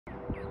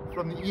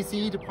From the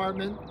ECE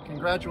department,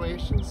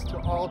 congratulations to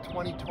all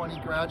 2020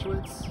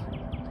 graduates,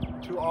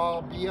 to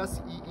all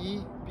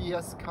BSEE,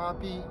 BS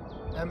Compi,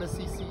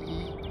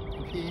 MSCCE,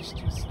 and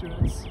PH2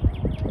 students.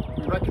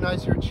 We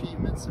recognize your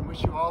achievements and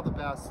wish you all the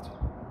best.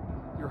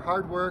 Your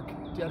hard work,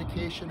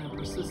 dedication, and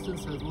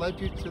persistence has led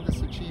you to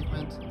this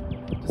achievement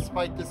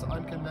despite this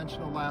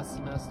unconventional last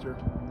semester.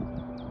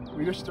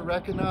 We wish to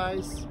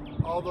recognize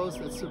all those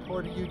that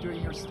supported you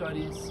during your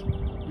studies,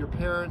 your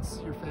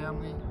parents, your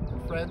family,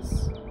 and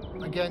friends.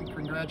 Again,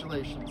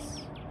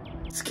 congratulations.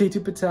 It's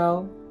Ketu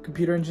Patel,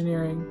 Computer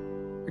Engineering,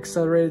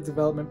 Accelerated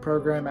Development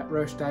Program at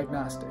Roche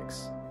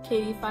Diagnostics.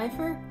 Katie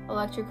Pfeiffer,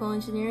 Electrical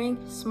Engineering,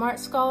 Smart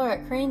Scholar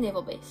at Crane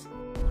Naval Base.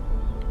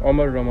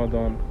 Omar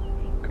Ramadan,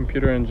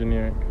 Computer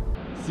Engineering.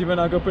 Sivan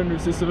Agapan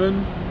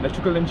Rusisavan,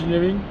 Electrical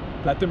Engineering,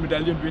 Platinum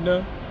Medallion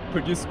winner,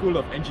 Purdue School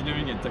of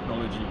Engineering and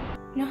Technology.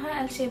 Noha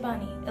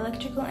Al-Shaybani,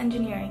 Electrical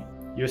Engineering.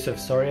 Yusuf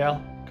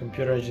Sorial,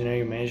 Computer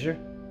Engineering Major,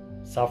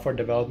 Software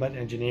Development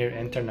Engineer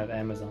intern at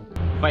Amazon.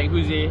 Faik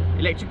Huze,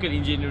 Electrical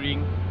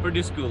Engineering,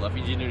 Purdue School of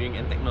Engineering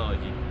and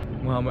Technology.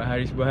 Muhammad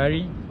Haris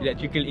Buhari,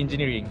 Electrical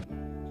Engineering.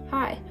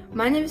 Hi,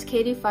 my name is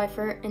Katie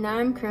Pfeiffer and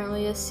I am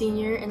currently a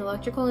senior in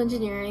Electrical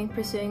Engineering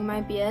pursuing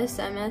my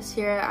BS/MS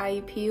here at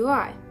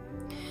IUPUI.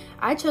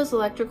 I chose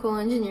Electrical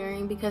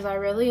Engineering because I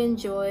really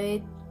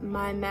enjoyed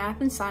my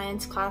math and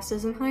science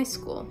classes in high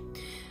school.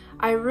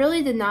 I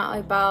really did not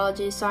like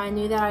biology, so I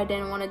knew that I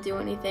didn't want to do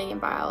anything in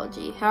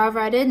biology. However,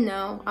 I did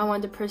know I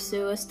wanted to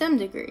pursue a STEM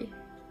degree.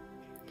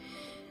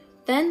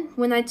 Then,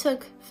 when I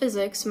took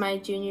physics my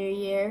junior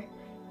year,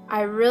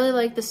 I really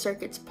liked the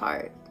circuits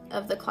part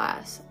of the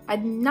class.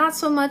 Not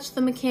so much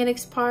the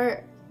mechanics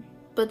part,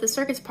 but the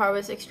circuits part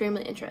was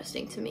extremely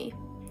interesting to me.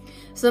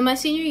 So my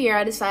senior year,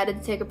 I decided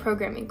to take a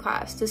programming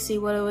class to see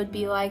what it would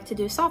be like to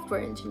do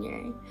software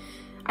engineering.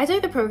 I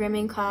took the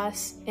programming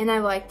class and I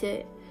liked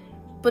it,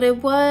 but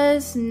it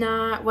was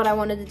not what I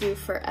wanted to do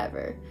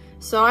forever.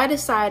 So I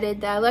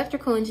decided that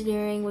electrical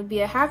engineering would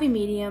be a happy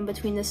medium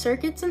between the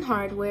circuits and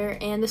hardware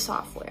and the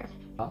software.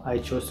 I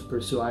chose to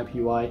pursue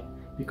IUPUI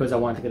because I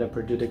wanted to get a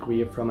Purdue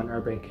degree from an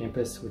urban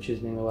campus, which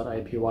is mainly what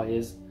IUPUI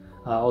is.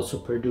 Also,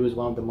 Purdue is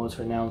one of the most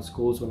renowned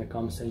schools when it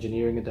comes to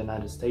engineering in the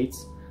United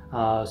States.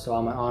 So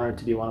I'm honored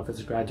to be one of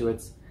its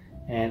graduates.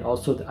 And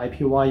also the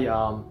IUPUI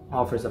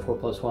offers a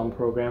 4+1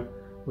 program,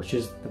 which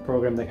is the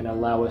program that can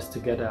allow us to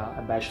get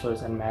a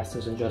bachelor's and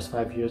master's in just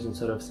 5 years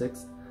instead of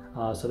 6.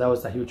 So that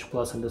was a huge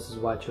plus, and this is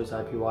why I chose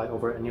IUPUI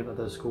over any of the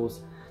other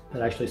schools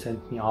that actually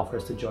sent me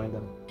offers to join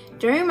them.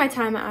 During my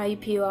time at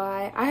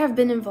IUPUI, I have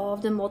been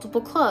involved in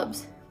multiple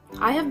clubs.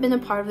 I have been a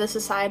part of the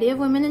Society of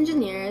Women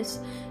Engineers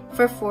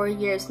for 4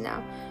 years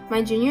now.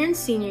 My junior and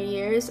senior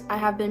years, I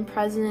have been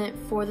president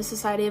for the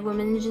Society of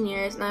Women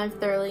Engineers, and I've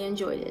thoroughly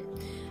enjoyed it.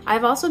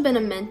 I've also been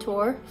a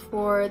mentor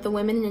for the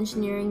Women in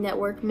Engineering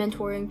Network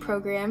mentoring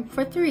program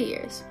for 3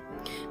 years.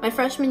 My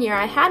freshman year,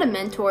 I had a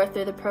mentor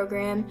through the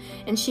program,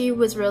 and she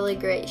was really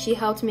great. She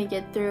helped me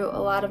get through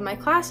a lot of my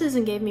classes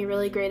and gave me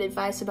really great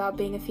advice about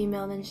being a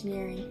female in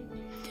engineering.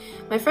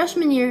 My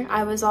freshman year,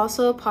 I was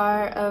also a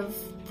part of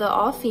the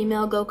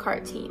all-female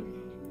go-kart team.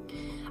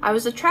 I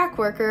was a track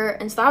worker,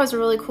 and so that was a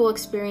really cool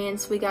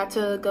experience. We got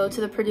to go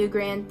to the Purdue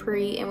Grand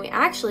Prix, and we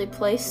actually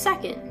placed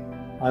second.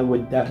 I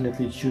would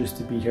definitely choose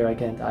to be here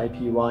again at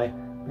IUPUI.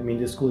 I mean,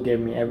 this school gave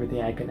me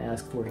everything I can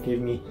ask for. It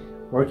gave me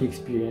work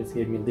experience,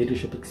 gave me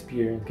leadership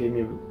experience, gave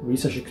me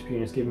research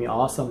experience, gave me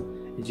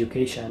awesome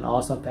education and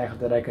awesome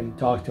faculty that I can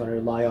talk to and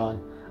rely on.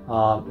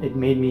 It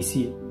made me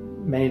see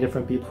many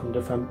different people from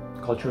different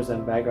cultures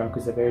and backgrounds,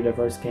 because it's a very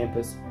diverse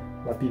campus.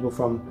 We have people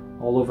from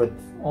all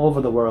over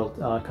the world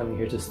coming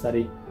here to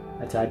study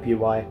at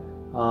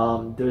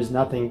IUPUI. There's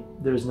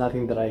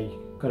nothing that I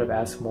could have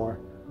asked more.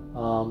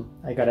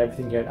 I got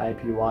everything here at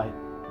IUPUI,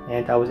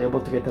 and I was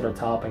able to get to the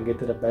top and get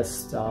to the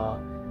best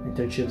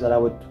internships that I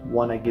would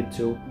want to get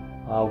to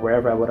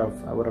wherever I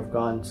would have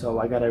gone. So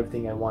I got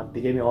everything I want. They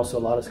gave me also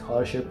a lot of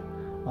scholarship,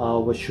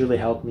 which really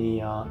helped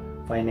me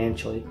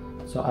financially.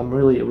 So I'm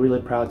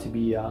really proud to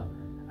be an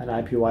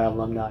IUPUI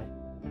alumni.